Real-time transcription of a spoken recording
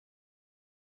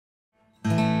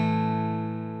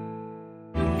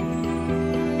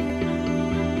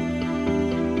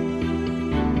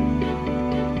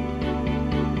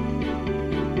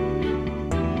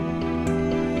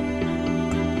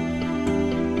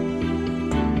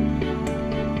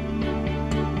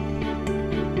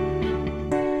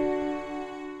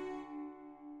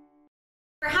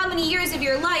years of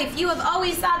your life, you have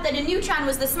always thought that a neutron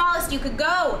was the smallest you could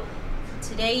go.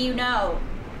 Today you know.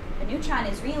 A neutron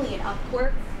is really an up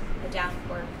quark, a down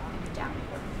quark, a down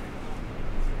quark.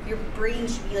 Your brain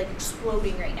should be like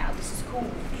exploding right now. This is cool.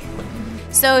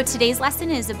 So today's lesson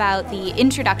is about the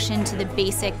introduction to the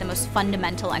basic, the most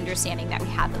fundamental understanding that we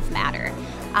have of matter.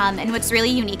 And what's really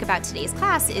unique about today's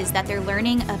class is that they're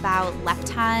learning about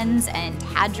leptons and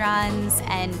hadrons,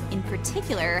 and in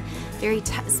particular, very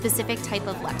specific type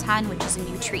of lepton, which is a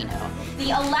neutrino. The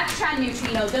electron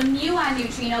neutrino, the muon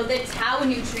neutrino, the tau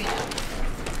neutrino.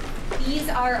 These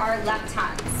are our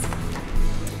leptons.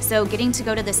 So getting to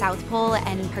go to the South Pole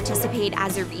and participate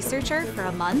as a researcher for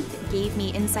a month gave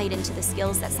me insight into the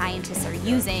skills that scientists are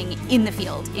using in the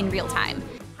field in real time.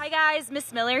 Hi guys,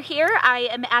 Miss Miller here. I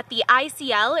am at the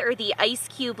ICL, or the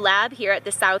IceCube lab here at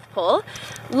the South Pole.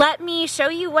 Let me show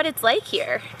you what it's like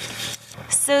here.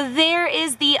 So there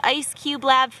is the IceCube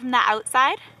lab from the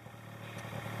outside.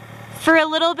 For a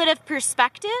little bit of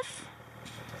perspective,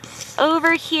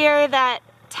 over here, that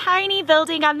tiny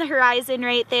building on the horizon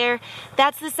right there,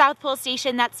 that's the South Pole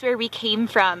Station. That's where we came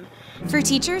from. For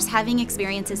teachers, having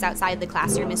experiences outside the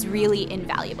classroom is really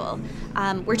invaluable.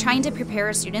 We're trying to prepare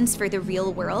our students for the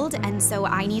real world, and so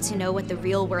I need to know what the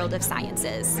real world of science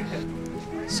is.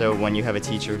 So when you have a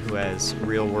teacher who has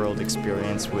real world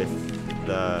experience with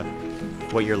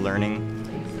what you're learning,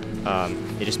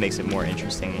 it just makes it more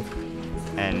interesting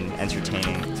and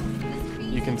entertaining.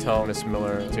 You can tell Miss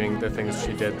Miller doing the things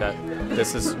she did that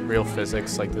this is real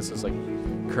physics, like this is like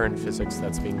current physics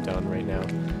that's being done right now.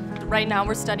 Right now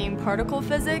we're studying particle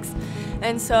physics,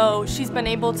 and so she's been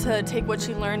able to take what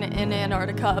she learned in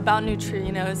Antarctica about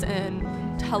neutrinos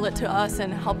and tell it to us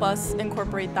and help us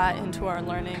incorporate that into our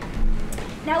learning.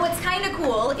 Now what's kind of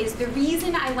cool is the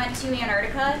reason I went to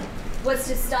Antarctica was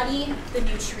to study the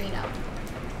neutrino.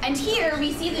 And here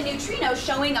we see the neutrino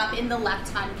showing up in the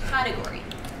lepton category.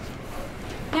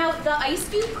 Now, the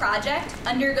IceCube project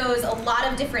undergoes a lot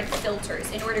of different filters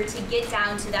in order to get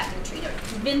down to that neutrino,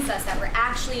 to convince us that we're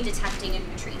actually detecting a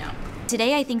neutrino.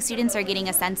 Today, I think students are getting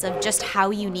a sense of just how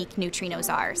unique neutrinos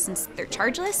are. Since they're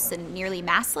chargeless and nearly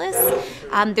massless,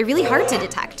 they're really hard to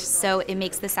detect, so it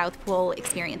makes the South Pole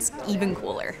experience even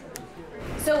cooler.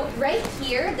 So right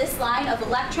here, this line of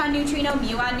electron neutrino,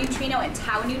 muon neutrino, and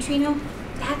tau neutrino,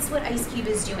 that's what IceCube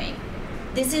is doing.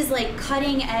 This is like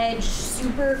cutting edge,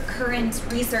 super current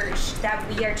research that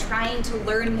we are trying to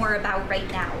learn more about right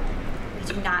now.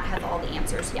 We do not have all the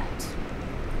answers yet.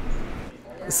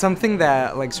 Something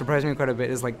that surprised me quite a bit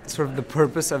is sort of the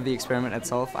purpose of the experiment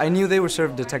itself. I knew they were sort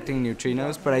of detecting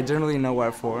neutrinos, but I didn't really know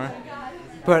what for.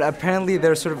 But apparently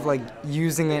they're sort of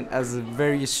using it as a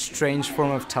very strange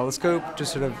form of telescope to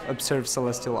sort of observe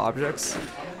celestial objects,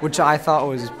 which I thought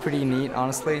was pretty neat,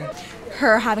 honestly.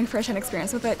 Her having first-hand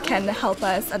experience with it can help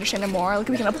us understand it more.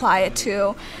 We can apply it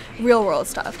to real-world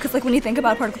stuff. Because when you think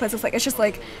about particle physics, it's just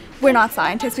we're not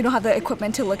scientists. We don't have the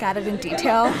equipment to look at it in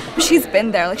detail. But she's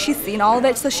been there. She's seen all of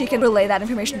it, so she can relay that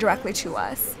information directly to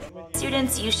us.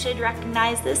 Students, you should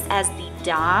recognize this as the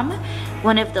DOM,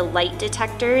 one of the light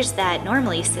detectors that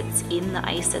normally sits in the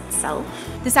ice itself.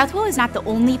 The South Pole is not the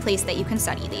only place that you can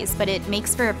study these, but it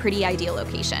makes for a pretty ideal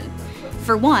location.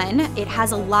 For one, it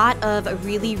has a lot of a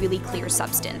really, really clear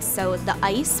substance. So the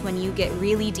ice, when you get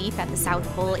really deep at the South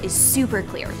Pole, is super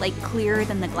clear, clearer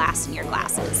than the glass in your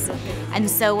glasses. And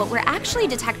so what we're actually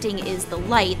detecting is the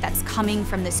light that's coming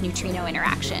from this neutrino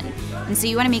interaction. And so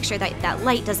you want to make sure that that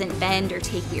light doesn't bend or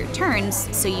take weird turns,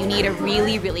 so you need a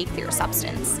really, really clear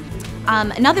substance.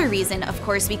 Another reason, of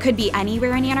course, we could be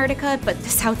anywhere in Antarctica, but the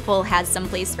South Pole has some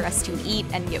place for us to eat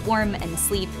and get warm and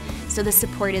sleep, so the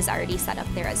support is already set up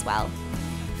there as well.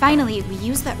 Finally, we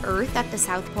use the Earth at the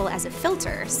South Pole as a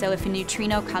filter, so if a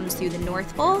neutrino comes through the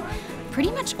North Pole, pretty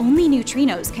much only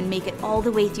neutrinos can make it all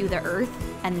the way through the Earth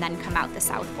and then come out the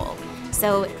South Pole.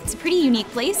 So it's a pretty unique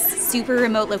place, super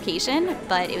remote location,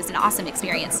 but it was an awesome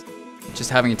experience. Just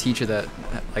having a teacher that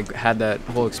had that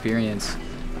whole experience,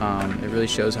 it really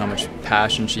shows how much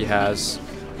passion she has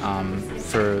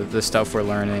for the stuff we're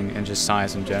learning and just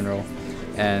science in general.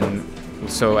 And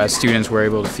so as students, we're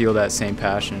able to feel that same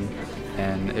passion,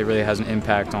 and it really has an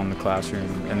impact on the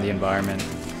classroom and the environment.